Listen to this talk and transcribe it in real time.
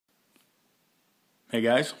Hey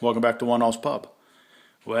guys, welcome back to One All's Pub.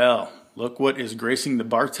 Well, look what is gracing the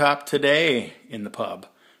bar top today in the pub.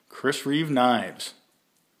 Chris Reeve knives.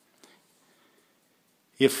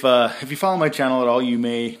 If you follow my channel at all, you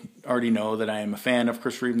may already know that I am a fan of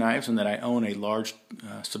Chris Reeve knives and that I own a large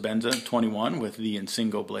Sebenza 21 with the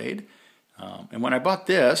Insingo blade. And when I bought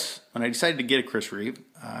this, when I decided to get a Chris Reeve,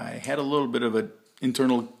 I had a little bit of an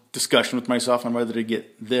internal discussion with myself on whether to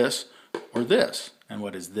get this or this. And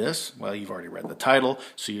what is this? Well, you've already read the title,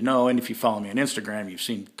 so you know, and if you follow me on Instagram, you've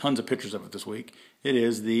seen tons of pictures of it this week. It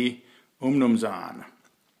is the Umnumzaan.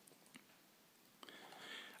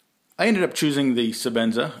 I ended up choosing the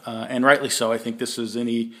Sebenza, and rightly so. I think this is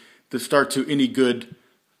the start to any good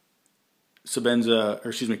Sebenza,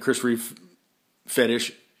 or excuse me, Chris Reeve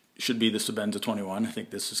fetish should be the Sebenza 21. I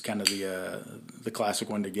think this is kind of the classic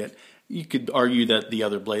one to get. You could argue that the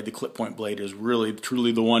other blade, the clip point blade, is really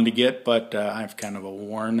truly the one to get, but I have kind of a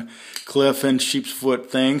worn cliff and sheep's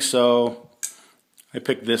foot thing, so I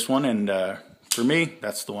picked this one, and for me,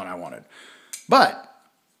 that's the one I wanted. But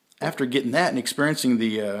after getting that and experiencing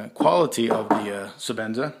the quality of the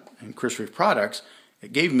Sebenza and Chris Reeve products,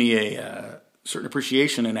 it gave me a certain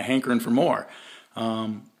appreciation and a hankering for more.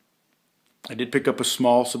 I did pick up a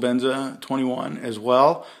small Sebenza 21 as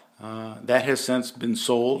well. That has since been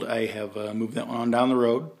sold. I have moved that one on down the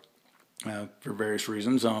road for various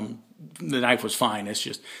reasons. The knife was fine. It's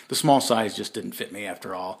just the small size just didn't fit me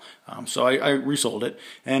after all. So I resold it.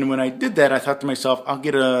 And when I did that, I thought to myself, I'll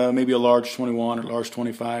get maybe a large 21 or large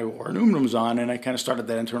 25 or an Umnumzaan, and I kind of started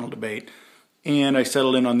that internal debate. And I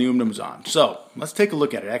settled in on the Umnumzaan. So let's take a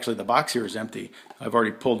look at it. Actually, the box here is empty. I've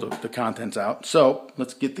already pulled the contents out. So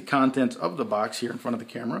let's get the contents of the box here in front of the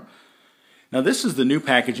camera. Now this is the new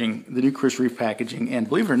packaging, the new Chris Reeve packaging, and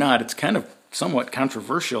believe it or not, it's kind of somewhat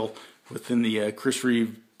controversial within the Chris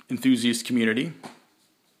Reeve enthusiast community.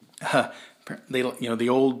 The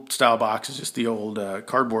old style box is just the old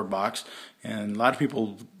cardboard box, and a lot of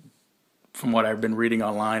people, from what I've been reading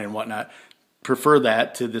online and whatnot, prefer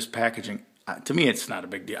that to this packaging. To me, it's not a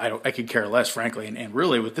big deal. I could care less, frankly. And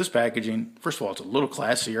really, with this packaging, first of all, it's a little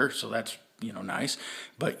classier, so that's nice.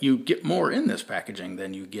 But you get more in this packaging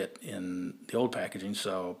than you get in the old packaging,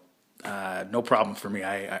 so no problem for me.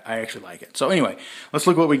 I actually like it. So anyway, let's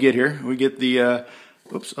look what we get here. We get the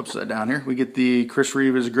oops, upside down here. We get the Chris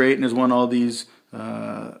Reeve is great and has won all these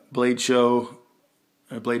Blade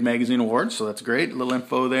Magazine awards, so that's great. A little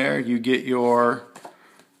info there. You get your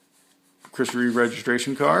Chris Reeve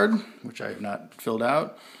registration card, which I have not filled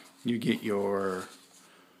out. You get your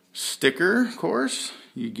sticker, of course.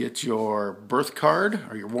 You get your birth card,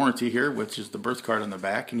 or your warranty here, which is the birth card on the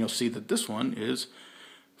back, and you'll see that this one is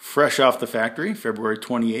fresh off the factory, February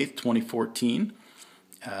 28th, 2014.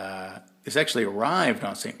 This actually arrived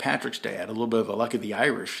on St. Patrick's Day. I had a little bit of the luck of the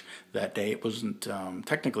Irish that day. It wasn't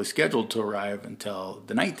technically scheduled to arrive until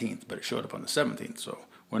the 19th, but it showed up on the 17th, so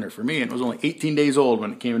winner for me, and it was only 18 days old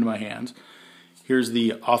when it came into my hands. Here's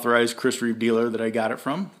the authorized Chris Reeve dealer that I got it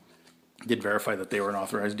from. Did verify that they were an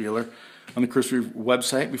authorized dealer on the Chris Reeve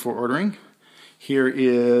website before ordering. Here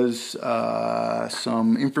is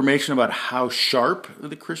some information about how sharp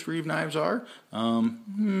the Chris Reeve knives are. My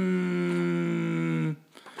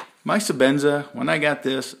Sebenza, when I got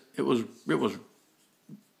this, it was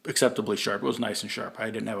acceptably sharp. It was nice and sharp. I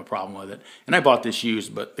didn't have a problem with it. And I bought this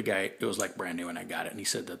used, but the guy, it was like brand new when I got it, and he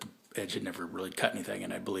said that the edge had never really cut anything,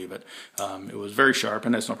 and I believe it. It was very sharp,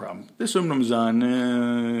 and that's no problem. This Umnumzaan,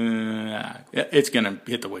 it's going to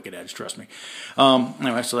hit the wicked edge, trust me.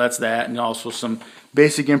 Anyway, so that's that, and also some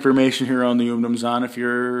basic information here on the Umnumzaan. If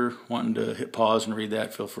you're wanting to hit pause and read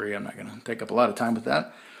that, feel free. I'm not going to take up a lot of time with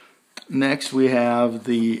that. Next, we have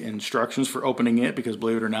the instructions for opening it, because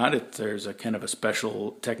believe it or not, there's a kind of a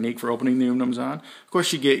special technique for opening the Umnumzaan. Of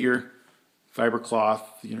course, you get your fiber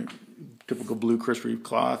cloth, typical blue Chris Reeve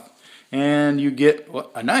cloth, and you get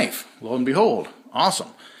a knife. Lo and behold, awesome.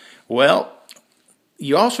 Well,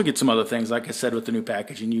 you also get some other things, like I said, with the new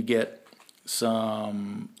packaging. You get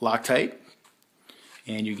some Loctite,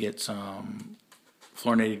 and you get some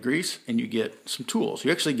fluorinated grease, and you get some tools.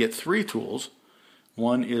 You actually get 3 tools.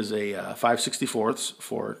 One is a 5/64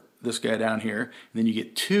 for this guy down here, and then you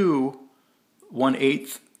get 2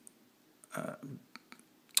 1/8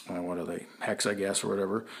 what are they, hex, I guess, or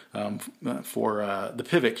whatever, for the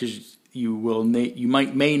pivot, because you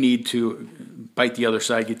may need to bite the other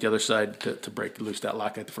side, get the other side to break loose that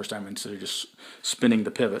Loctite the first time instead of just spinning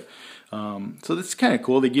the pivot. So that's kind of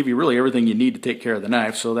cool. They give you really everything you need to take care of the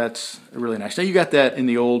knife, so that's really nice. Now you got that in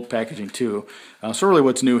the old packaging too. So really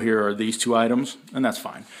what's new here are these 2 items, and that's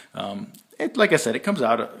fine. Like I said, it comes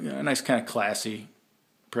out a nice kind of classy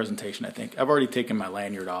presentation, I think. I've already taken my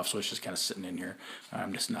lanyard off, so it's just kind of sitting in here.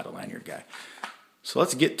 I'm just not a lanyard guy. So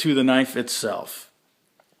let's get to the knife itself.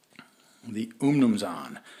 The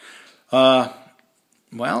Umnumzaan.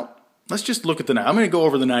 Well, let's just look at the knife. I'm going to go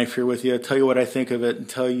over the knife here with you, tell you what I think of it, and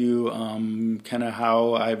tell you kind of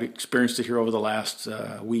how I've experienced it here over the last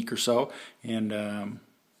week or so, and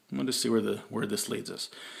we'll just see where this leads us.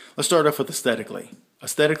 Let's start off with aesthetically.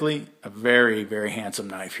 Aesthetically, a very, very handsome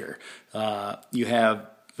knife here. You have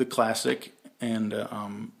the classic and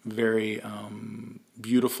very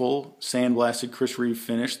beautiful sandblasted Chris Reeve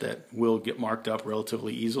finish that will get marked up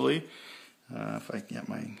relatively easily. If I can get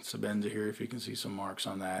my Sebenza here, if you can see some marks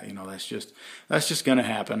on that, you know, that's just going to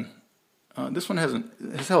happen. This one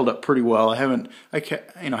has held up pretty well. I have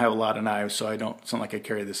a lot of knives, so it's not like I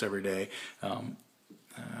carry this every day.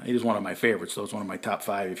 It is one of my favorites, though. It's one of my top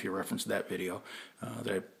 5 if you reference that video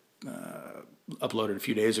that I uploaded a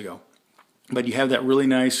few days ago. But you have that really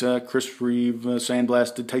nice Chris Reeve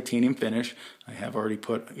sandblasted titanium finish. I have already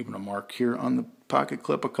put even a mark here on the pocket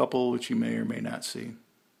clip, a couple, which you may or may not see.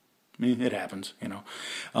 I mean, it happens, you know.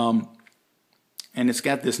 And it's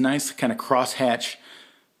got this nice kind of crosshatch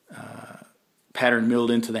pattern milled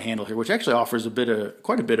into the handle here, which actually offers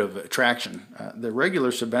quite a bit of traction. The regular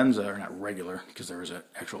Sebenza, or not regular, because there is an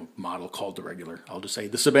actual model called the regular. I'll just say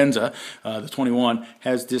the Sebenza, the 21,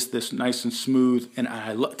 has this nice and smooth, and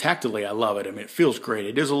tactilely I love it. I mean, it feels great.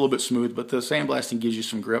 It is a little bit smooth, but the sandblasting gives you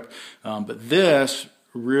some grip. But this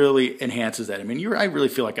really enhances that. I mean, I really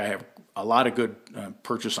feel like I have a lot of good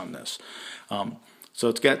purchase on this. So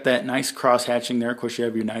it's got that nice cross hatching there. Of course, you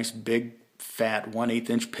have your nice big fat 1/8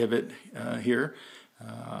 inch pivot here,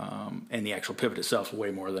 and the actual pivot itself is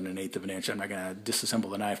way more than 1/8 of an inch. I'm not going to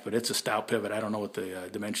disassemble the knife, but it's a stout pivot. I don't know what the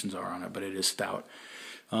dimensions are on it, but it is stout.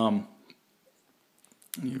 You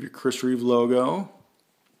have your Chris Reeve logo.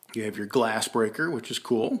 You have your glass breaker, which is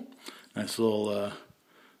cool. Nice little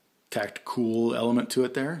tactical element to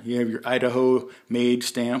it there. You have your Idaho made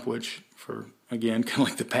stamp, which again, kind of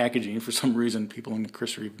like the packaging, for some reason people in the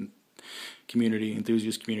Chris Reeve community,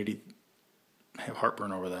 enthusiast community, have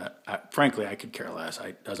heartburn over that. Frankly, I could care less.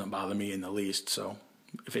 It doesn't bother me in the least. So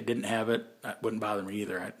if it didn't have it, that wouldn't bother me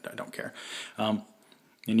either. I don't care. And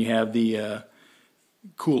you have the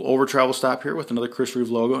cool over travel stop here with another Chris Reeve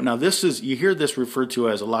logo. Now you hear this referred to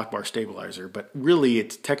as a lock bar stabilizer, but really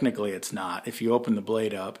technically it's not. If you open the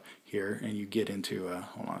blade up here and you get into,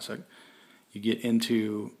 hold on a sec, you get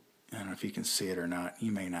into, I don't know if you can see it or not.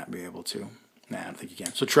 You may not be able to. Nah, I don't think you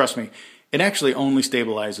can. So trust me, it actually only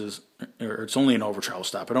stabilizes, or it's only an over travel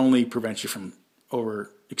stop. It only prevents you from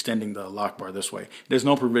overextending the lock bar this way. There's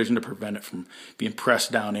no provision to prevent it from being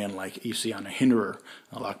pressed down in like you see on a hinderer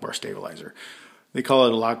lock bar stabilizer. They call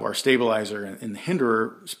it a lock bar stabilizer in the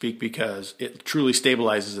hinderer speak because it truly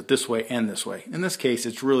stabilizes it this way and this way. In this case,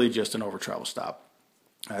 it's really just an over travel stop.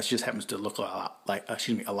 It just happens to look a lot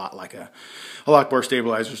like a lock bar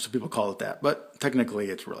stabilizer, so people call it that. But technically,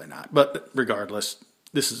 it's really not. But regardless,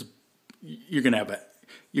 you're gonna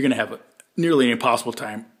have a nearly an impossible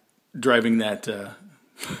time driving that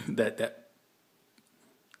that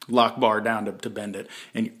lock bar down to bend it,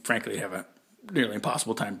 and you, frankly, have a nearly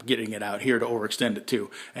impossible time getting it out here to overextend it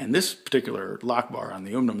too. And this particular lock bar on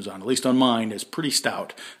the Umnumzaan, at least on mine, is pretty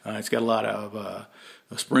stout. It's got a lot of a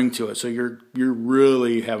spring to it, so you're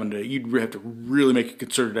really you'd have to really make a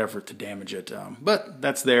concerted effort to damage it. But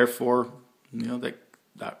that's there for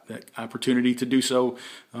that opportunity to do so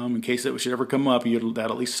in case it should ever come up. That'll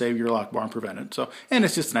at least save your lock bar and prevent it. So, and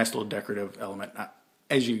it's just a nice little decorative element.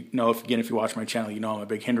 As you know, if you watch my channel, you know I'm a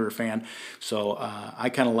big hinderer fan. So I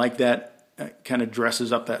kind of like that. Kind of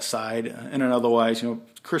dresses up that side, and otherwise,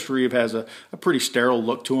 Chris Reeve has a pretty sterile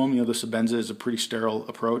look to him. The Sebenza is a pretty sterile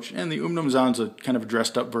approach, and the Umnumzaan's a kind of a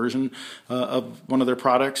dressed up version of one of their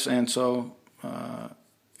products, and so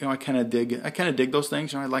I kind of dig those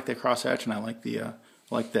things. I like that crosshatch, and I like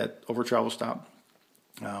that over travel stop.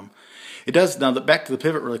 It does now. Back to the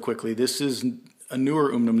pivot really quickly. This is a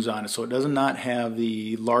newer Umnumzaan, so it does not have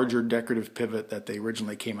the larger decorative pivot that they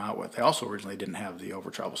originally came out with. They also originally didn't have the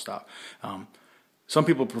over travel stop. Some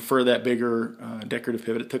people prefer that bigger decorative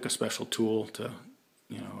pivot. It took a special tool to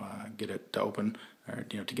get it to open, or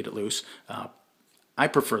to get it loose. I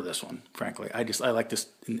prefer this one, frankly. I like this.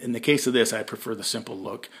 In the case of this, I prefer the simple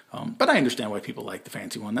look, but I understand why people like the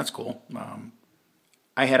fancy one. That's cool.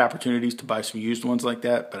 I had opportunities to buy some used ones like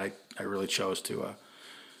that, but I really chose to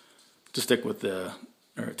stick with to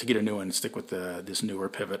get a new one and stick with this newer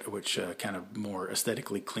pivot, which kind of more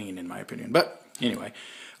aesthetically clean in my opinion. But anyway,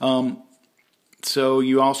 so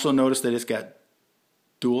you also notice that it's got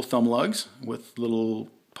dual thumb lugs with little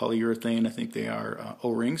polyurethane, I think they are,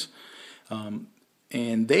 O-rings.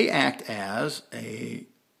 and they act as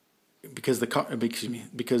because the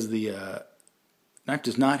knife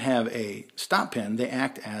does not have a stop pin. They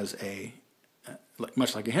act as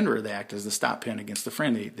much like a hinderer. They act as the stop pin against the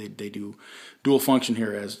frame. They do dual function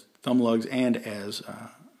here as thumb lugs and as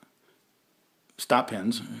stop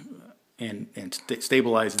pins, and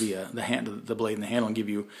stabilize the blade and the handle, and give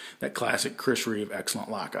you that classic Chris Reeve excellent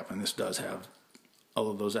lockup. And this does have all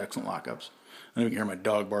of those excellent lockups. And you can hear my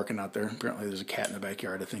dog barking out there. Apparently there's a cat in the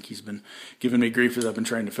backyard. I think he's been giving me grief as I've been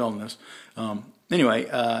trying to film this.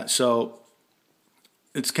 So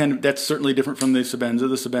that's certainly different from the Sebenza.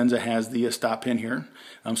 The Sebenza has the stop pin here.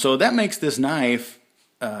 So that makes this knife,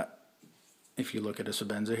 if you look at a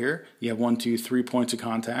Sebenza here, you have 1, 2, 3 points of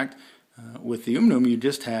contact. With the Umnum, you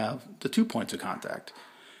just have the 2 points of contact.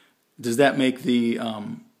 Does that make the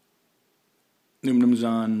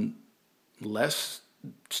Umnumzaan less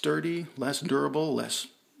sturdy, less durable, less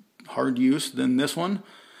hard use than this one,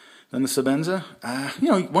 than the Sebenza?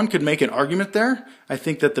 One could make an argument there. I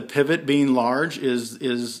think that the pivot being large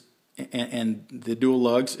and the dual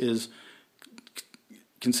lugs is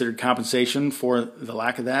considered compensation for the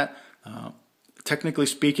lack of that. Technically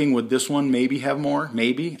speaking, would this one maybe have more?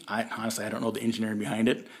 Maybe. Honestly, I don't know the engineering behind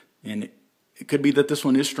it, and it could be that this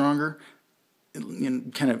one is stronger.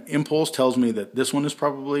 Kind of impulse tells me that this one is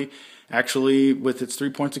probably actually, with its 3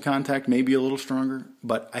 points of contact, maybe a little stronger.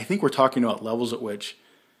 But I think we're talking about levels at which,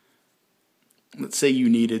 let's say you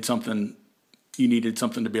needed something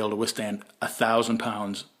to be able to withstand 1,000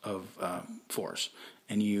 pounds of force,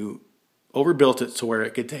 and you overbuilt it to where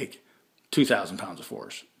it could take 2,000 pounds of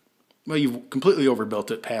force. Well, you've completely overbuilt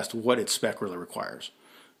it past what its spec really requires.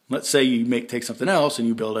 Let's say you take something else and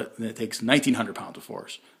you build it and it takes 1,900 pounds of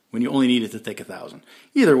force when you only need it to take 1,000.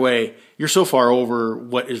 Either way, you're so far over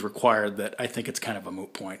what is required that I think it's kind of a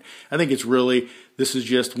moot point. I think this is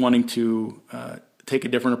just wanting to take a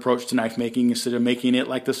different approach to knife making. Instead of making it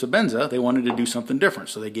like the Sebenza, they wanted to do something different.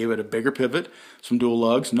 So they gave it a bigger pivot, some dual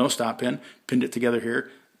lugs, no stop pin, pinned it together here.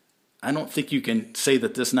 I don't think you can say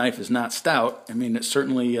that this knife is not stout. I mean, it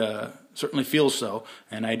certainly feels so,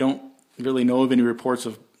 and I don't really know of any reports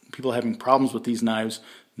of people having problems with these knives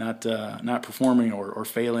not performing or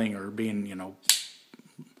failing or being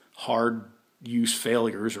hard use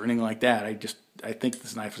failures or anything like that. I think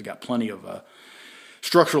this knife has got plenty of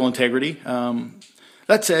structural integrity.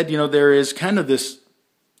 That said, there is kind of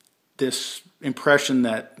this impression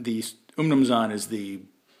that the Umnumzaan is the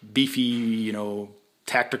beefy,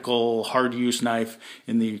 tactical, hard-use knife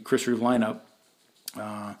in the Chris Reeve lineup.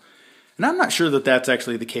 And I'm not sure that that's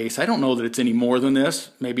actually the case. I don't know that it's any more than this.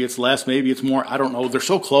 Maybe it's less, maybe it's more. I don't know. They're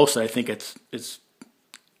so close that I think it's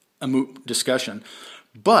a moot discussion.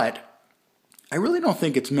 But I really don't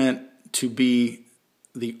think it's meant to be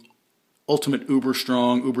the ultimate uber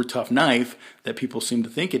strong, uber tough knife that people seem to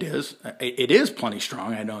think it is. It is plenty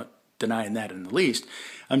strong. I'm not denying that in the least.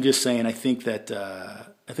 I'm just saying I think that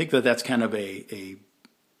that's kind of a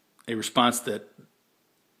response that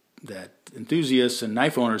enthusiasts and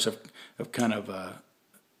knife owners have kind of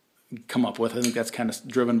come up with. I think that's kind of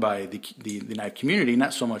driven by the knife community,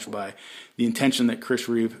 not so much by the intention that Chris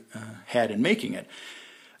Reeve had in making it.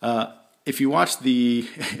 If you watch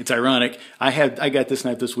it's ironic. I got this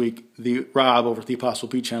knife this week. Rob over at the Apostle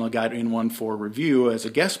Pete channel got in one for review as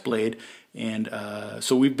a guest blade, and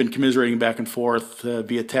so we've been commiserating back and forth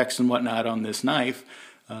via text and whatnot on this knife.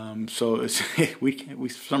 So we for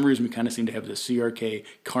some reason we kind of seem to have this CRK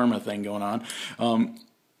karma thing going on.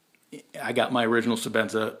 I got my original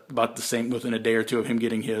Sebenza about the same within a day or two of him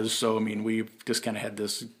getting his. So I mean, we've just kind of had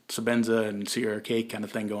this Sebenza and CRK kind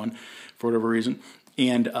of thing going for whatever reason.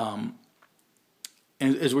 And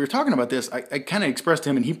as we were talking about this, I kind of expressed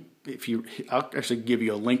to him, and I'll actually give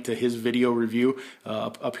you a link to his video review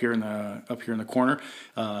up here in the corner.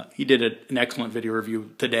 He did an excellent video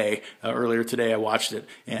review today. Earlier today, I watched it,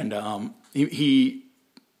 and he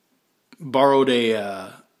borrowed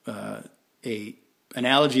a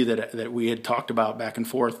analogy that we had talked about back and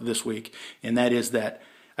forth this week, and that is that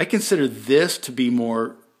I consider this to be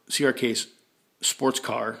more CRK's sports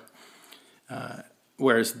car,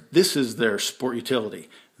 whereas this is their sport utility.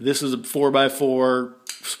 This is a 4x4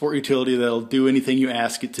 sport utility that'll do anything you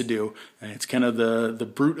ask it to do. And it's kind of the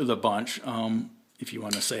brute of the bunch, if you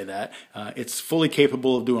want to say that. It's fully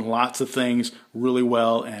capable of doing lots of things really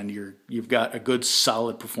well, and you've got a good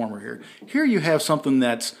solid performer here. Here you have something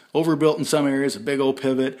that's overbuilt in some areas, a big old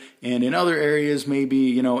pivot, and in other areas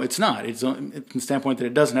maybe it's not. It's from the standpoint that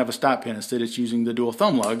it doesn't have a stop pin. Instead, it's using the dual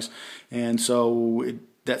thumb lugs, and so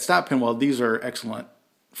that stop pin, while these are excellent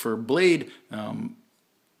for blade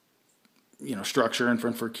structure and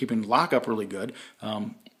for keeping lockup really good,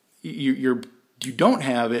 you're you don't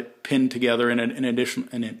have it pinned together in an additional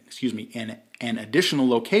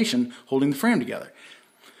location holding the frame together.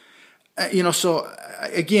 So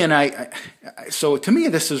again, so to me,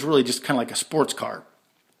 this is really just kind of like a sports car.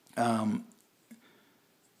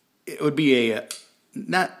 It would be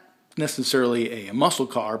not necessarily a muscle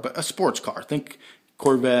car, but a sports car. Think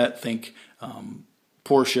Corvette, think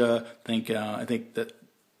Porsche, I think that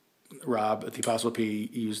Rob at the Apostle P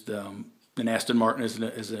used an Aston Martin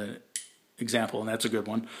as an example, and that's a good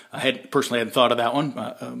one. I personally hadn't thought of that one.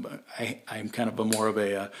 I'm kind of more of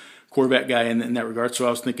a Corvette guy in that regard, so I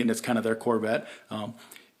was thinking it's kind of their Corvette.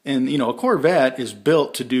 And a Corvette is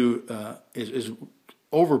built to do is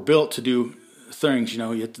overbuilt to do things.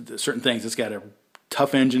 Certain things. It's got a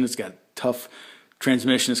tough engine. It's got tough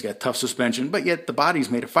transmission. It's got tough suspension. But yet the body's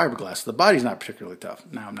made of fiberglass. The body's not particularly tough.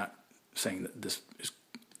 Now I'm not saying that this has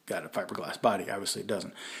got a fiberglass body. Obviously it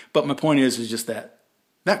doesn't. But my point is just that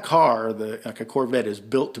car, like a Corvette, is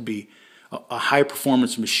built to be a high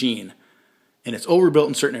performance machine, and it's overbuilt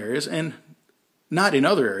in certain areas and not in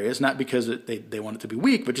other areas. Not because they want it to be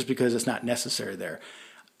weak, but just because it's not necessary there.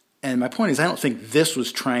 And my point is, I don't think this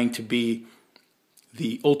was trying to be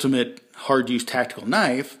the ultimate hard-use tactical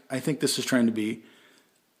knife. I think this is trying to be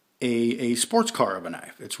a sports car of a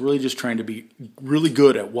knife. It's really just trying to be really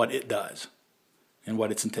good at what it does and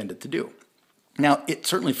what it's intended to do. Now, it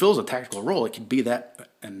certainly fills a tactical role. It can be that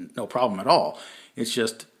and no problem at all. It's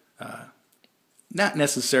just not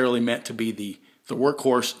necessarily meant to be the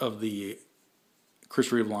workhorse of the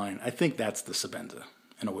Chris Reeve line. I think that's the Sebenza,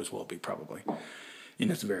 and always will be probably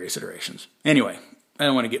in its various iterations. Anyway, I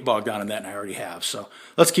don't want to get bogged down in that, and I already have. So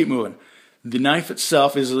let's keep moving. The knife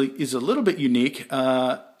itself is a little bit unique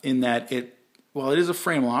in that it is a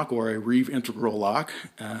frame lock or a Reeve integral lock,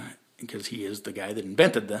 because he is the guy that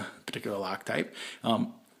invented the particular lock type.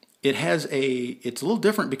 It's a little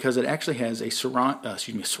different because it actually has a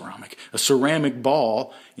ceramic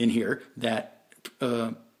ball in here that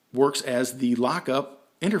works as the lockup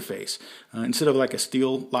interface. Instead of like a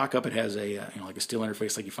steel lockup, it has like a steel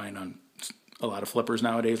interface like you find on a lot of flippers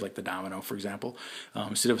nowadays, like the Domino, for example.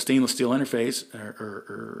 Instead of a stainless steel interface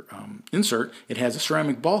or insert, it has a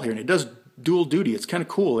ceramic ball here, and it does dual duty. It's kind of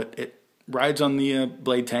cool. It rides on the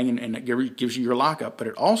blade tang and it gives you your lockup, but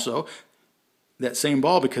it also, that same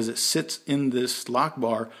ball, because it sits in this lock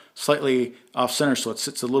bar slightly off center, so it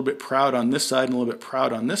sits a little bit proud on this side and a little bit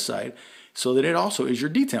proud on this side, so that it also is your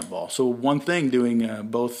detemp ball. So one thing doing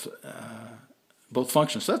both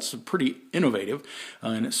functions. So that's pretty innovative,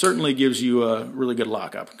 and it certainly gives you a really good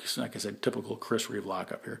lockup. Like I said, typical Chris Reeve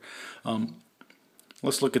lockup here.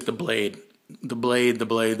 Let's look at the blade. The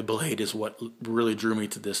blade is what really drew me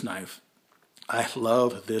to this knife. I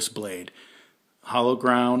love this blade. Hollow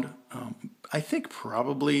ground. I think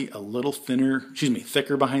probably a little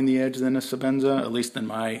thicker behind the edge than a Sebenza, at least than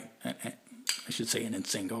I should say an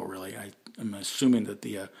Insingo, really. I'm assuming that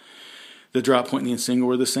the drop point and the Insingo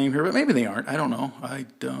were the same here, but maybe they aren't. I don't know. I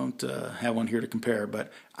don't have one here to compare,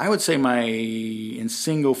 but I would say my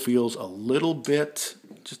Insingo feels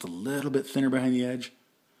just a little bit thinner behind the edge,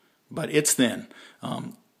 but it's thin.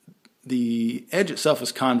 The edge itself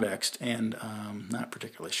is convexed and not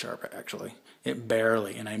particularly sharp, actually. It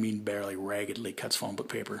barely, and I mean barely, raggedly cuts phone book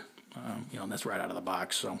paper. And that's right out of the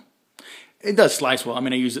box, so it does slice well. I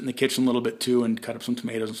mean, I use it in the kitchen a little bit too and cut up some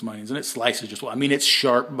tomatoes and some onions, and it slices just well. I mean, it's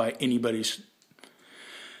sharp by anybody's,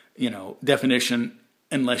 definition,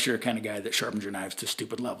 unless you're a kind of guy that sharpens your knives to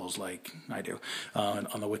stupid levels like I do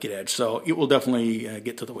on the wicked edge. So it will definitely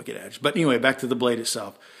get to the wicked edge. But anyway, back to the blade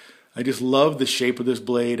itself. I just love the shape of this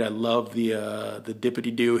blade. I love the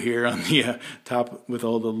dippity-doo here on the top with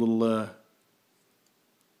all the little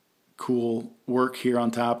cool work here on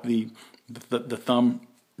top. The thumb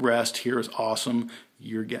rest here is awesome.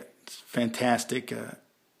 You get fantastic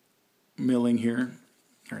milling here,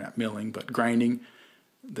 or not milling, but grinding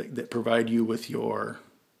that provide you with your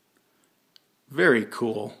very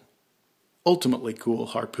cool, ultimately cool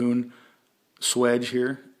harpoon swedge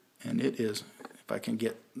here. And it is, if I can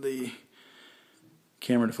get the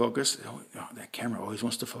camera to focus. Oh, that camera always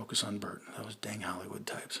wants to focus on Bert. Those dang Hollywood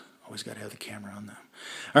types. Always got to have the camera on them.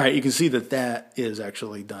 All right, you can see that is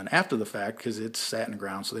actually done after the fact because it's satin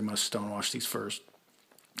ground, so they must stonewash these first.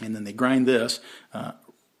 And then they grind this.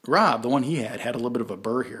 Rob, the one he had a little bit of a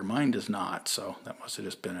burr here. Mine does not, so that must have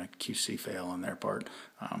just been a QC fail on their part.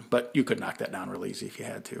 But you could knock that down real easy if you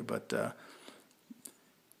had to. But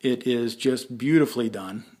it is just beautifully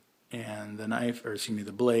done. And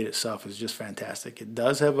the blade itself is just fantastic. It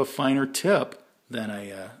does have a finer tip than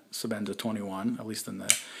a Sebenza 21, at least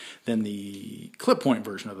than the clip point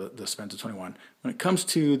version of the Sebenza 21. When it comes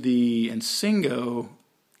to the Insingo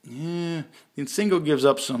Yeah, the Insingo gives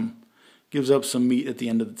up some meat at the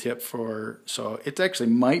end of the tip so it actually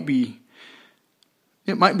might be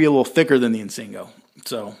a little thicker than the Insingo.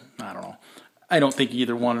 So I don't know. I don't think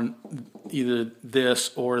either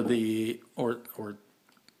this or the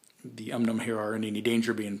Umnum here are in any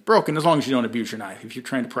danger of being broken, as long as you don't abuse your knife. If you're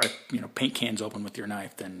trying to pry, paint cans open with your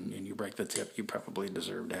knife, and you break the tip, you probably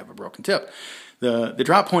deserve to have a broken tip. The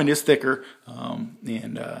drop point is thicker,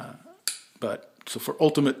 but so for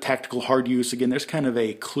ultimate tactical hard use, again, there's kind of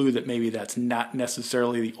a clue that maybe that's not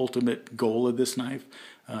necessarily the ultimate goal of this knife.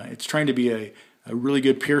 It's trying to be a really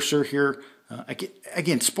good piercer here.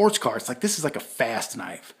 Again, sports car, it's like this is like a fast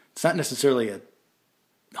knife. It's not necessarily a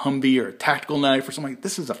Humvee or a tactical knife or something.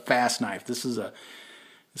 This is a fast knife. This is a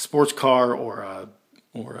sports car or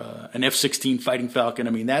an F-16 Fighting Falcon.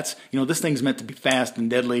 I mean, that's, this thing's meant to be fast and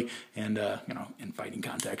deadly, and in fighting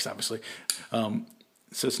context, obviously.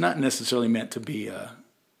 So it's not necessarily meant to be a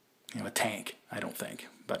tank, I don't think.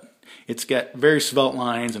 But it's got very svelte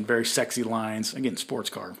lines and very sexy lines. Again, sports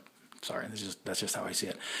car. Sorry, that's just how I see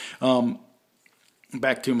it.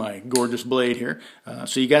 Back to my gorgeous blade here.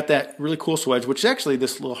 So you got that really cool swedge, which actually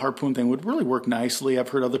this little harpoon thing would really work nicely. I've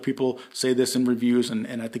heard other people say this in reviews, and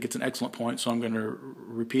I think it's an excellent point, so I'm going to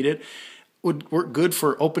repeat it. Would work good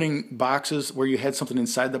for opening boxes where you had something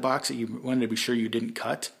inside the box that you wanted to be sure you didn't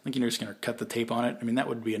cut. Like you're just going to cut the tape on it. I mean, that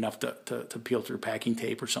would be enough to peel through packing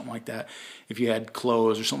tape or something like that. If you had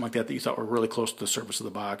clothes or something like that you thought were really close to the surface of the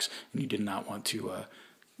box and you did not want to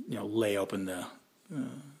lay open the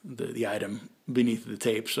item beneath the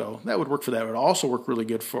tape, so that would work for that. It would also work really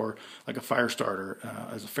good for like a fire starter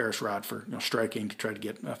as a Ferris rod for striking to try to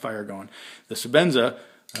get a fire going. The Sebenza,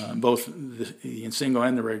 both the Insingo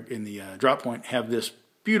and the drop point, have this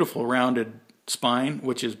beautiful rounded spine,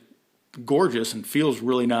 which is gorgeous and feels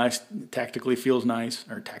really nice. Tactically feels nice,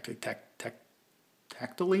 or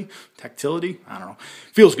tactility. I don't know.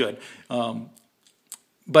 Feels good.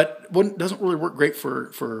 But doesn't really work great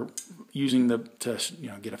for using to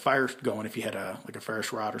get a fire going if you had like a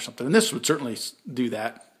Ferris rod or something. And this would certainly do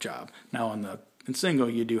that job. Now on the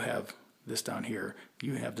Insingo, you do have this down here.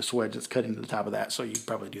 You have the swedge that's cut into the top of that, so you'd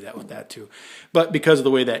probably do that with that too. But because of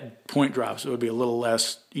the way that point drops, it would be a little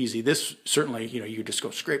less easy. This certainly, you just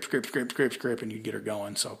go scrape, scrape, scrape, scrape, scrape, and you get her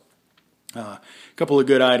going. So a couple of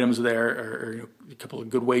good items there, or a couple of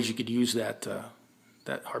good ways you could use that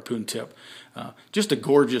harpoon tip. Just a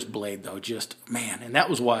gorgeous blade, though. Just, man, and that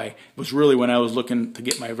was why it was really when I was looking to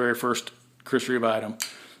get my very first Chris Reeve item.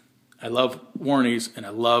 I love Warnies and I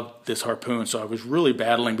love this harpoon, so I was really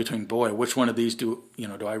battling between, which one of these do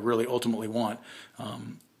I really ultimately want?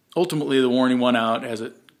 Ultimately, the Warnie won out, as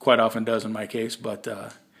it quite often does in my case, but now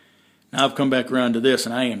I've come back around to this,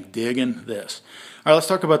 and I am digging this. All right, let's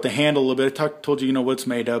talk about the handle a little bit. I told you, what it's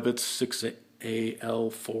made of. It's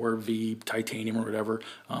 6AL4V titanium or whatever,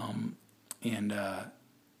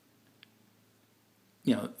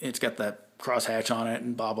 it's got that crosshatch on it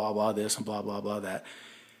and blah, blah, blah this and blah, blah, blah that.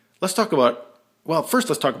 Let's talk about, first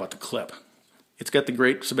let's talk about the clip. It's got the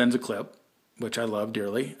great Sebenza clip, which I love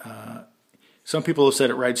dearly. Some people have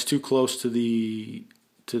said it rides too close to the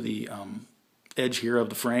edge here of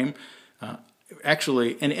the frame.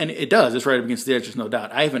 Actually, and it does, it's right up against the edge, there's no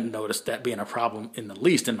doubt. I haven't noticed that being a problem in the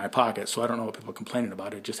least in my pocket, so I don't know what people are complaining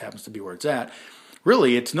about. It just happens to be where it's at.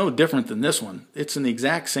 Really, it's no different than this one. It's in the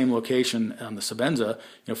exact same location on the Sebenza,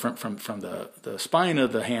 from the spine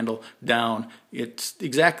of the handle down. It's the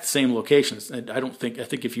exact same locations. I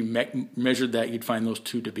think if you measured that, you'd find those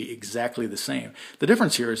two to be exactly the same. The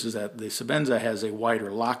difference here is that the Sebenza has a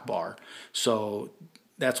wider lock bar, so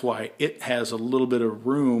that's why it has a little bit of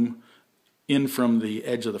room in from the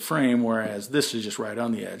edge of the frame, whereas this is just right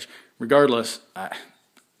on the edge. Regardless,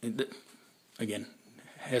 again,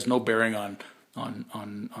 has no bearing on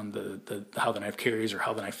how the knife carries or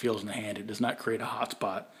how the knife feels in the hand. It does not create a hot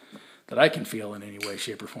spot that I can feel in any way,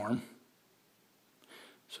 shape, or form.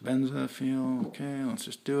 Sebenza feel okay. Let's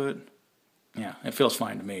just do it. Yeah, it feels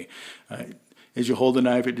fine to me. As you hold the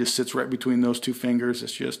knife, it just sits right between those two fingers.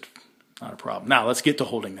 It's just not a problem. Now, let's get to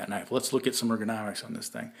holding that knife. Let's look at some ergonomics on this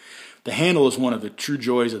thing. The handle is one of the true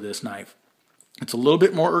joys of this knife. It's a little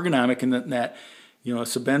bit more ergonomic in that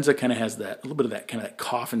Sebenza kind of has a little bit of that kind of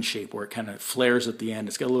coffin shape where it kind of flares at the end.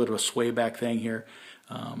 It's got a little bit of a sway back thing here,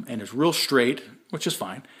 and it's real straight, which is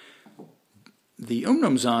fine. The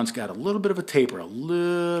Umnumzaan's got a little bit of a taper, a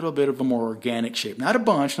little bit of a more organic shape. Not a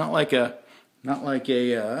bunch, not like a. Let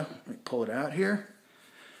me pull it out here.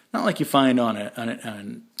 Not like you find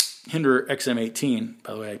on Hinder XM18.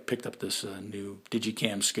 By the way, I picked up this new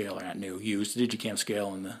Digicam scale, or not new, used Digicam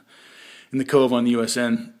scale in the Cove on the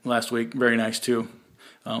USN last week. Very nice too.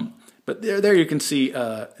 But there you can see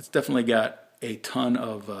it's definitely got a ton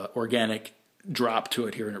of organic drop to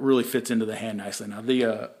it here, and it really fits into the hand nicely. Now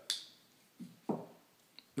the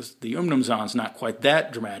Umnumzaan's not quite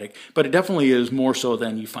that dramatic, but it definitely is more so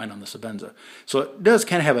than you find on the Sebenza. So it does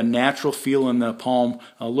kind of have a natural feel in the palm,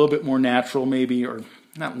 a little bit more natural maybe, or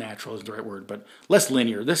not natural is the right word, but less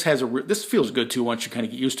linear. This feels good too once you kind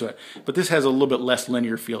of get used to it, but this has a little bit less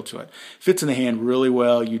linear feel to it. Fits in the hand really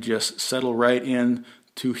well. You just settle right in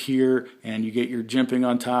to here, and you get your jimping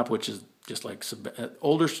on top, which is just like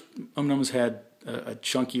older Umnums had a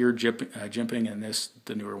chunkier jimping, and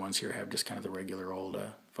the newer ones here have just kind of the regular old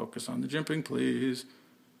focus on the jimping, please.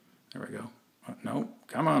 There we go. No,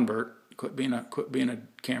 come on, Bert. Quit being a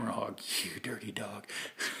camera hog, you dirty dog.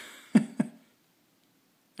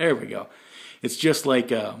 There we go. It's just like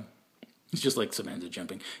Sebenza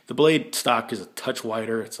jimping. The blade stock is a touch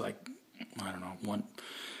wider. It's like, I don't know,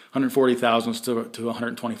 140 thousandths to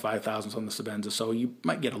 125 thousandths on the Sebenza. So you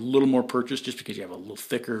might get a little more purchase just because you have a little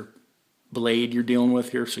thicker blade you're dealing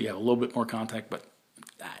with here. So you have a little bit more contact, but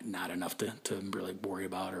not enough to really worry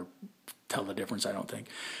about or tell the difference, I don't think.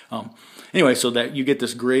 Anyway, so that you get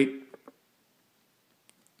this great,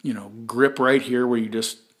 grip right here where you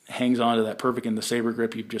just hangs on to that perfect in the saber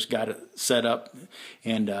grip. You've just got it set up,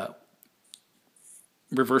 and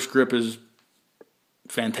reverse grip is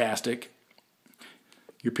fantastic.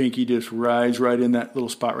 Your pinky just rides right in that little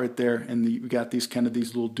spot right there, and you've got these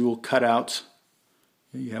little dual cutouts.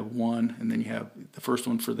 You have one, and then you have the first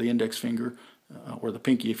one for the index finger or the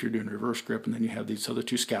pinky if you're doing reverse grip, and then you have these other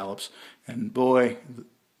two scallops. And boy,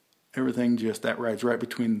 everything that rides right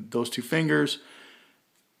between those two fingers.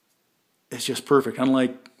 It's just perfect.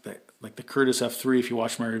 Unlike the Curtis F3, if you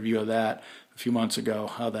watched my review of that a few months ago,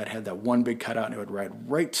 how that had that one big cutout and it would ride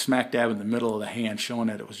right smack dab in the middle of the hand, showing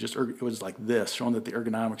that it was like this, showing that the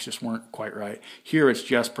ergonomics just weren't quite right. Here it's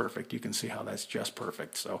just perfect. You can see how that's just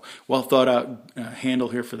perfect. So well thought out handle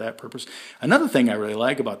here for that purpose. Another thing I really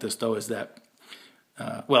like about this though is that,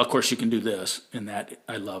 well, of course you can do this, and that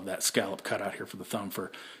I love that scallop cutout here for the thumb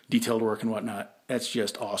for detailed work and whatnot. That's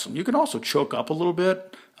just awesome. You can also choke up a little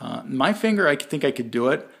bit. My finger, I think I could do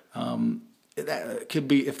it. That could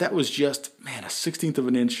be, if that was just, man, a 1/16 of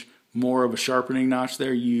an inch more of a sharpening notch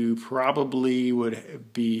there, I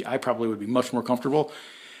probably would be much more comfortable.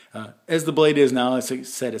 As the blade is now, as I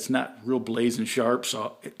said, it's not real blazing sharp,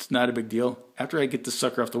 so it's not a big deal. After I get the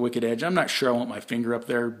sucker off the wicked edge, I'm not sure I want my finger up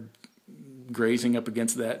there grazing up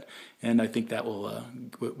against that, and I think that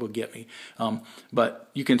will get me.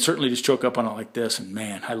 But you can certainly just choke up on it like this, and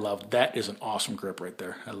man, that is an awesome grip right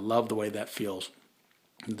there. I love the way that feels.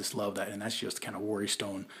 I just love that, and that's just kind of Worry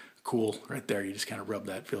Stone cool right there. You just kind of rub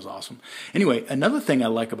that. It feels awesome. Anyway, another thing I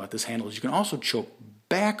like about this handle is you can also choke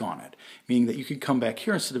back on it, meaning that you could come back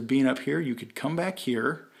here instead of being up here. You could come back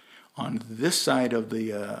here on this side of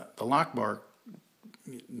the lock bar,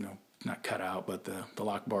 not cut out, but the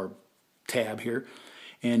lock bar tab here,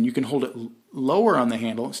 and you can hold it lower on the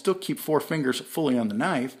handle and still keep 4 fingers fully on the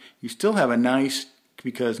knife. You still have a nice,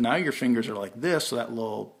 because now your fingers are like this, so that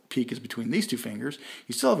little peak is between these 2 fingers.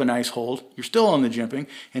 You still have a nice hold. You're still on the jimping.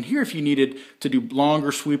 And here, if you needed to do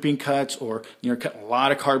longer sweeping cuts, or cut a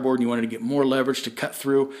lot of cardboard and you wanted to get more leverage to cut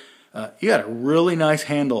through, you got a really nice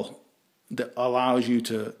handle that allows you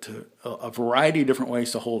to a variety of different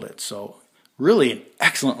ways to hold it. So really an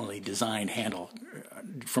excellently designed handle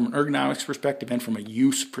from an ergonomics perspective and from a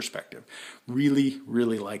use perspective. Really,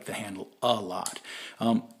 really like the handle a lot.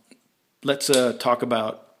 Let's talk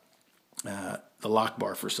about the lock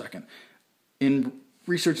bar for a second. In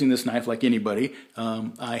researching this knife, like anybody,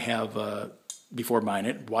 I have, before buying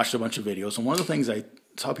it, watched a bunch of videos, and one of the things I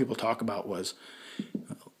saw people talk about was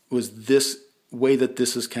this way that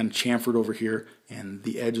this is kind of chamfered over here and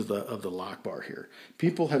the edge of the lock bar here.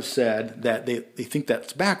 People have said that they think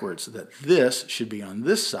that's backwards, that this should be on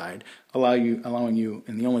this side, allowing you,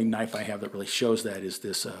 and the only knife I have that really shows that is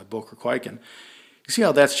this Boker Kwaiken. You see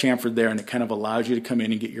how that's chamfered there, and it kind of allows you to come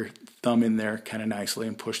in and get your thumb in there kind of nicely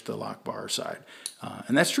and push the lock bar aside.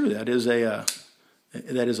 And that's true. That is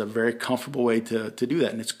a very comfortable way to do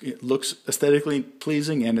that, and it looks aesthetically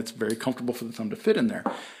pleasing, and it's very comfortable for the thumb to fit in there.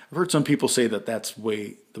 I've heard some people say that that's the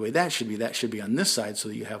way that should be. That should be on this side so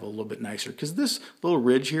that you have a little bit nicer, because this little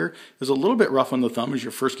ridge here is a little bit rough on the thumb as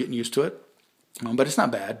you're first getting used to it, but it's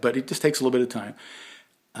not bad. But it just takes a little bit of time,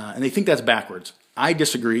 and they think that's backwards. I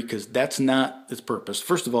disagree, because that's not its purpose.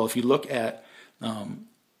 First of all, if you look at a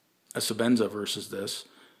Sebenza versus this,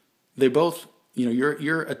 they both,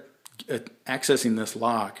 you're accessing this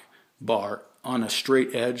lock bar on a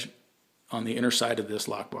straight edge on the inner side of this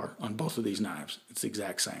lock bar on both of these knives. It's the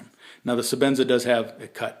exact same. Now the Sebenza does have a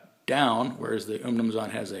cut down, whereas the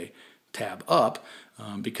Umnumzaan has a tab up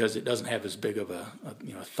because it doesn't have as big of a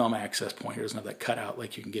thumb access point here. It doesn't have that cutout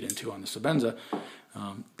like you can get into on the Sebenza.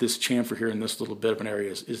 This chamfer here in this little bit of an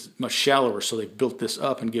area is much shallower, so they've built this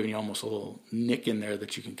up and given you almost a little nick in there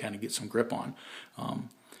that you can kind of get some grip on.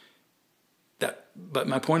 But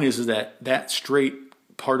my point is that straight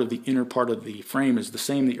part of the inner part of the frame is the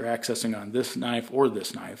same that you're accessing on this knife or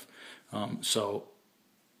this knife. So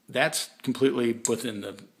that's completely within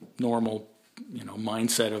the normal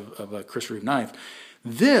mindset of a Chris Reeve knife.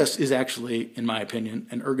 This is actually, in my opinion,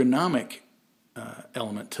 an ergonomic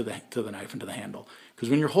element to the knife and to the handle. Because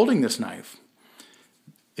when you're holding this knife,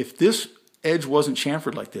 if this edge wasn't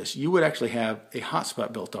chamfered like this, you would actually have a hot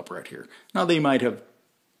spot built up right here. Now they might have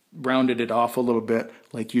rounded it off a little bit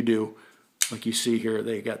like you do, like you see here.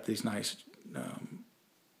 They got these nice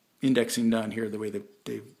indexing done here, the way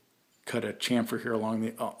they've cut a chamfer here along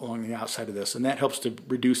the outside of this, and that helps to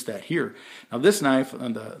reduce that here. Now this knife,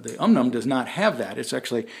 the Umnum, does not have that. It's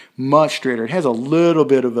actually much straighter. It has a little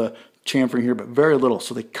bit of a chamfering here, but very little.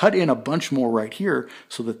 So they cut in a bunch more right here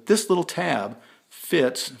so that this little tab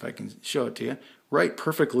fits, if I can show it to you, right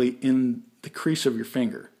perfectly in the crease of your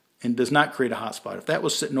finger and does not create a hot spot. If that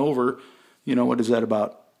was sitting over, what is that,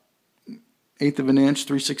 about 1/8 of an inch,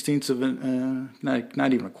 3/16 of an,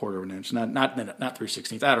 not even 1/4 of an inch, not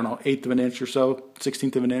 3/16, I don't know, 1/8 of an inch or so,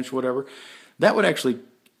 1/16 of an inch, whatever, that would actually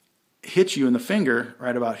hit you in the finger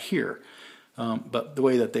right about here. But the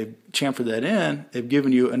way that they've chamfered that in, they've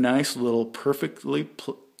given you a nice little perfectly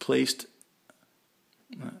placed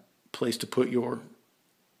place to put your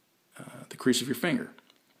the crease of your finger.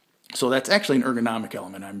 So that's actually an ergonomic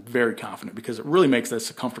element. I'm very confident because it really makes this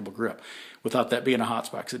a comfortable grip without that being a hot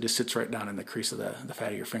spot, because it just sits right down in the crease of the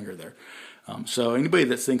fat of your finger there. So anybody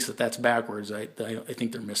that thinks that that's backwards, I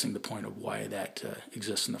think they're missing the point of why that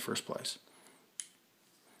exists in the first place.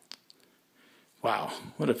 Wow,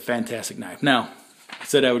 what a fantastic knife. Now, I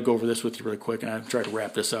said I would go over this with you really quick, and I've tried to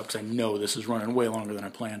wrap this up because I know this is running way longer than I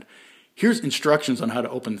planned. Here's instructions on how to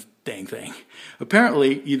open the dang thing.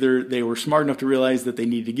 Apparently, either they were smart enough to realize that they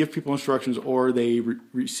needed to give people instructions, or they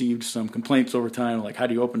received some complaints over time, like, how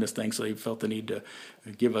do you open this thing? So they felt the need to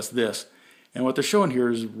give us this. And what they're showing here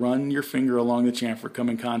is run your finger along the chamfer, come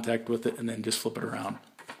in contact with it, and then just flip it around.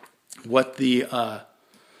 What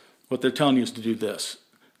they're telling you is to do this.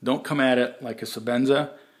 Don't come at it like a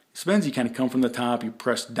Sebenza. Sebenza, you kind of come from the top, you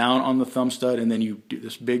press down on the thumb stud, and then you do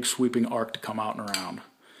this big sweeping arc to come out and around.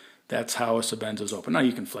 That's how a Sebenza is open. Now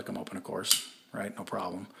you can flick them open, of course, right? No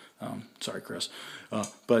problem. Sorry, Chris.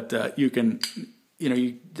 But you can,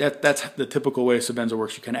 that's the typical way Sebenza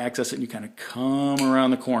works. You kind of access it and you kind of come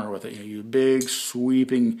around the corner with it. You big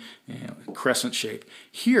sweeping crescent shape.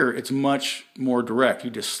 Here it's much more direct. You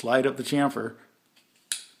just slide up the chamfer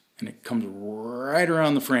and it comes right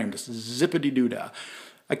around the frame, just zippity-doo-dah.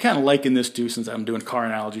 I kind of liken this to, since I'm doing car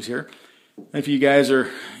analogies here, if you guys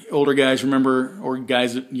are older guys, remember, or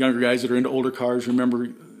younger guys that are into older cars, remember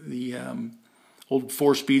the old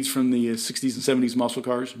 4-speeds from the 60s and 70s muscle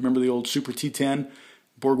cars. Remember the old Super T10,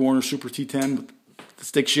 Borg Warner Super T10 with the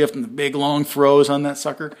stick shift and the big long throws on that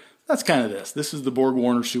sucker? That's kind of this. This is the Borg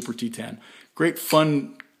Warner Super T10. Great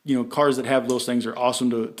fun, cars that have those things are awesome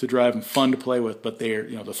to drive and fun to play with, but they're,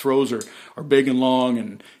 the throws are big and long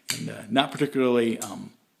and not particularly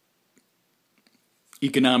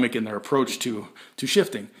economic in their approach to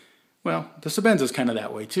shifting. Well, the Sebenza is kind of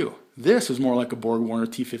that way too. This is more like a Borg Warner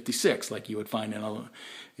T56, like you would find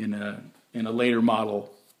in a later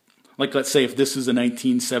model. Like, let's say if this is a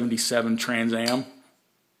 1977 Trans Am.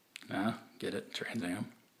 Get it? Trans Am.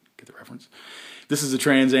 Get the reference? This is a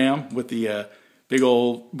Trans Am with the big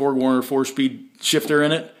old Borg Warner 4-speed shifter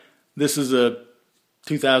in it. This is a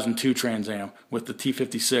 2002 Trans Am with the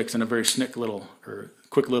T56 and a very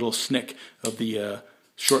quick little snick of the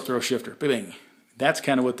short throw shifter. Bing. That's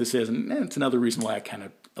kind of what this is, and it's another reason why I kind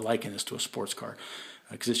of liken this to a sports car,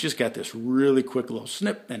 because it's just got this really quick little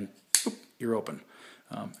snip, and boop, you're open.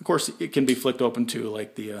 Of course, it can be flicked open too,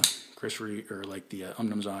 like the Chris Reeve, or like the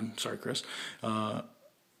Umnumzaan. Sorry, Chris. And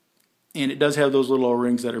it does have those little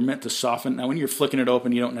O-rings that are meant to soften. Now, when you're flicking it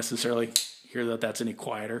open, you don't necessarily hear that that's any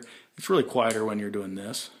quieter. It's really quieter when you're doing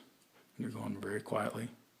this. You're going very quietly,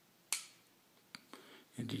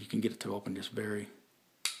 and you can get it to open just very.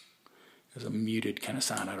 There's a muted kind of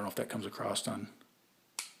sound. I don't know if that comes across on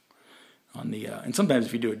the, and sometimes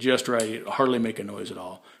if you do it just right, it'll hardly make a noise at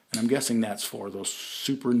all. And I'm guessing that's for those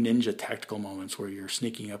super ninja tactical moments where you're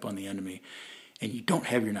sneaking up on the enemy and you don't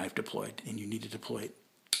have your knife deployed and you need to deploy it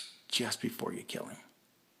just before you kill him.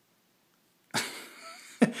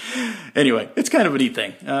 Anyway, it's kind of a neat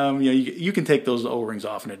thing. You can take those O-rings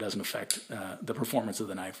off and it doesn't affect the performance of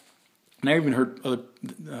the knife. And I even heard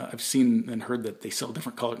I've seen and heard that they sell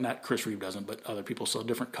different colors. Not Chris Reeve doesn't, but other people sell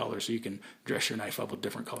different colors, so you can dress your knife up with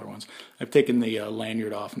different color ones. I've taken the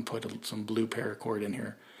lanyard off and put some blue paracord in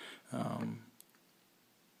here.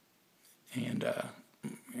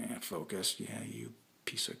 Focus. Yeah, you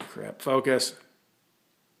piece of crap. Focus.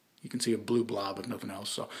 You can see a blue blob if nothing else.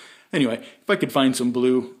 So anyway, if I could find some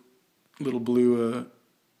little blue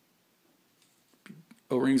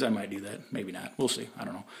O-rings, I might do that. Maybe not. We'll see. I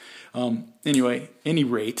don't know. Anyway, any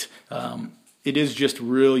rate, it is just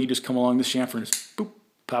real. You just come along the chamfer and just boop,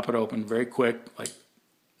 pop it open very quick, like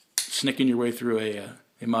snicking your way through a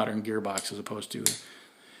modern gearbox as opposed to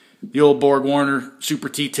the old Borg Warner Super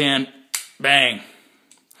T10. Bang.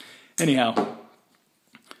 Anyhow,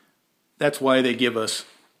 that's why they give us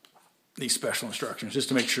these special instructions, just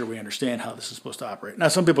to make sure we understand how this is supposed to operate. Now,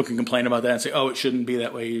 some people can complain about that and say, oh, it shouldn't be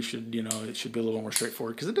that way. You should, it should be a little more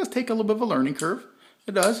straightforward, because it does take a little bit of a learning curve.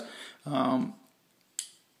 It does.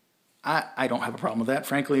 I don't have a problem with that.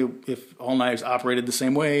 Frankly, if all knives operated the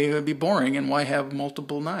same way, it would be boring, and why have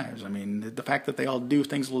multiple knives? I mean, the fact that they all do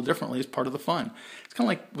things a little differently is part of the fun. It's kind of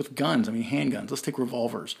like with guns. I mean, handguns. Let's take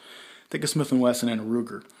revolvers. Take a Smith & Wesson and a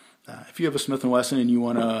Ruger. If you have a Smith & Wesson and you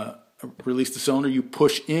want to release the cylinder, you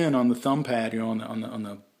push in on the thumb pad, on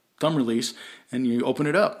the thumb release, and you open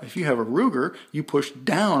it up. If you have a Ruger, you push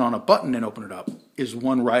down on a button and open it up. Is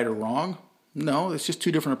one right or wrong? No, it's just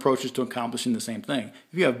two different approaches to accomplishing the same thing.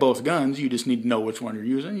 If you have both guns, you just need to know which one you're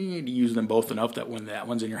using. You need to use them both enough that when that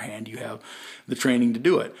one's in your hand, you have the training to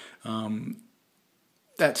do it.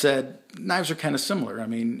 That said, knives are kind of similar. I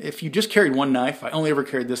mean, if you just carried one knife, I only ever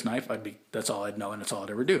carried this knife, that's all I'd know and that's all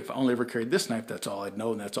I'd ever do. If I only ever carried this knife, that's all I'd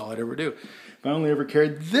know and that's all I'd ever do. If I only ever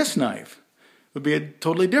carried this knife, it would be a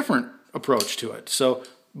totally different approach to it. So,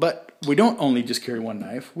 but we don't only just carry one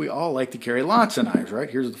knife. We all like to carry lots of knives, right?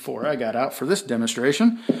 Here's the 4 I got out for this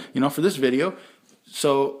demonstration, for this video.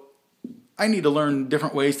 So I need to learn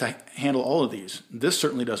different ways to handle all of these. This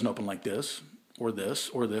certainly doesn't open like this, or this,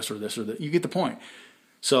 or this, or this, or that. You get the point.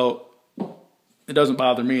 So it doesn't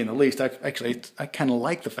bother me in the least. I kind of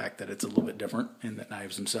like the fact that it's a little bit different and that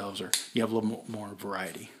knives themselves you have a little more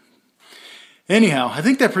variety. Anyhow, I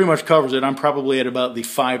think that pretty much covers it. I'm probably at about the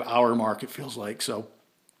 5-hour mark, it feels like. So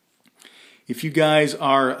if you guys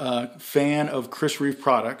are a fan of Chris Reeve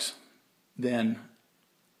products, then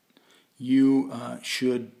you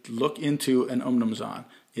should look into an Umnumzaan.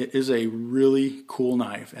 It is a really cool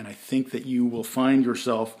knife, and I think that you will find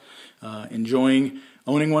yourself enjoying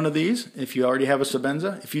owning one of these if you already have a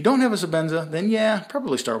Sebenza. If you don't have a Sebenza, then yeah,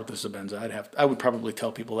 probably start with the Sebenza. I would probably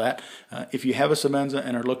tell people that. If you have a Sebenza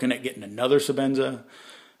and are looking at getting another Sebenza,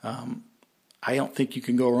 I don't think you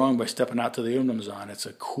can go wrong by stepping out to the Umnumzaan. It's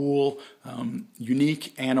a cool,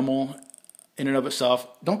 unique animal in and of itself.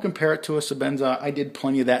 Don't compare it to a Sebenza. I did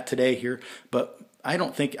plenty of that today here, but I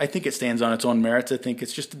think it stands on its own merits. I think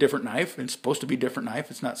it's just a different knife. It's supposed to be a different knife.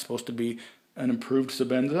 It's not supposed to be an improved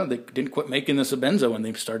Sebenza. They didn't quit making the Sebenza when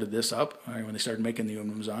they started this up, or when they started making the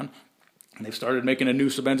Umnumzaan. And they've started making a new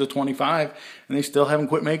Sebenza 25, and they still haven't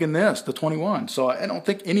quit making this, the 21. So I don't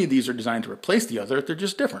think any of these are designed to replace the other. They're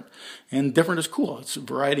just different. And different is cool.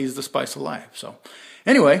 Variety is the spice of life. So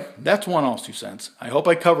anyway, that's 1 all's 2 cents. I hope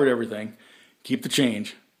I covered everything. Keep the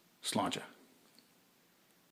change. Sláinte.